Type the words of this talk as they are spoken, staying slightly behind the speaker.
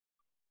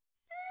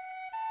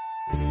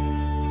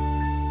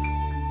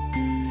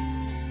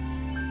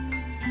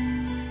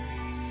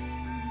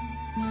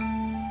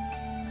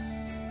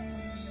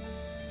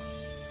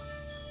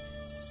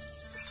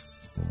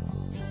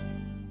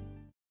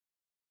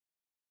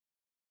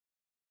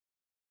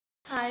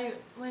Hi,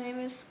 my name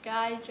is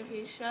Skye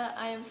Javisha.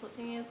 I am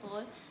 13 years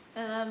old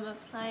and I'm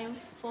applying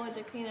for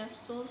the Queen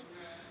Esther Schools.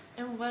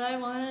 And what I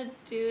want to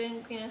do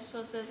in Queen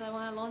Esther Schools is I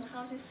want to learn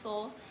how to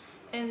sew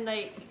and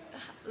like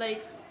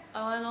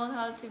I want to learn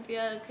how to be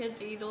a good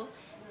leader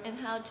and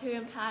how to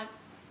impact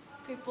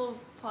people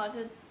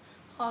positively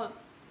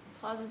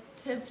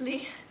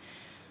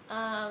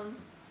and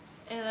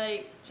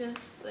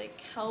just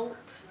help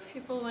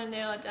people when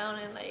they are down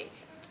and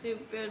to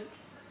build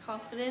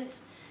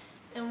confidence.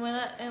 And when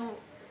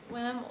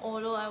I'm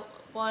older, I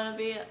want to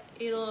be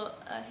either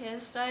a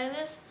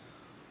hairstylist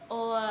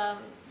or a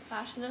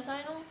fashion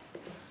designer,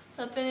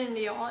 something in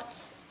the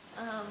arts.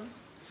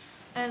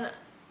 And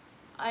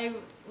I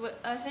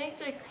think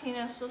the Queen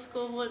Esther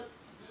School would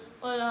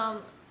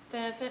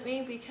benefit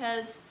me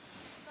because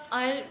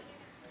I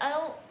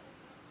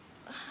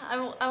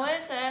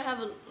wouldn't say I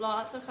have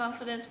lots of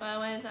confidence, but I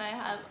wouldn't say I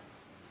have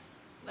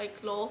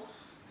low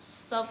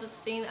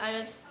self-esteem. I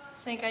just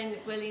think I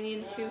really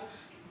need to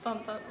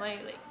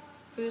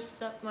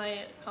boost up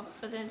my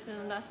confidence,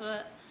 and that's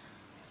what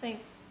I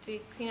think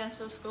the Queen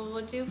Esther School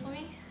would do for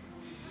me.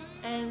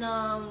 And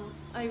I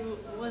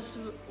was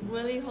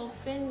really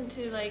hoping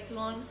to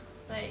learn,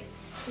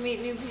 to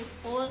meet new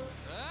people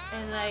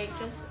and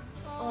just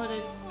all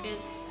the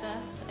good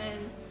stuff,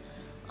 and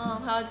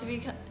how to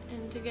be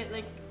and to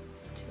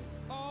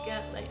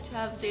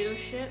have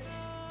leadership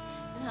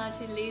and how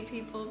to lead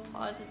people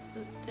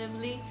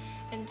positively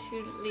and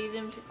to lead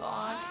them to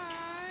God.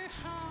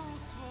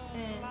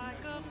 And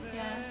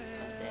yeah,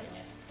 that's it.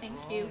 Thank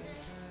you.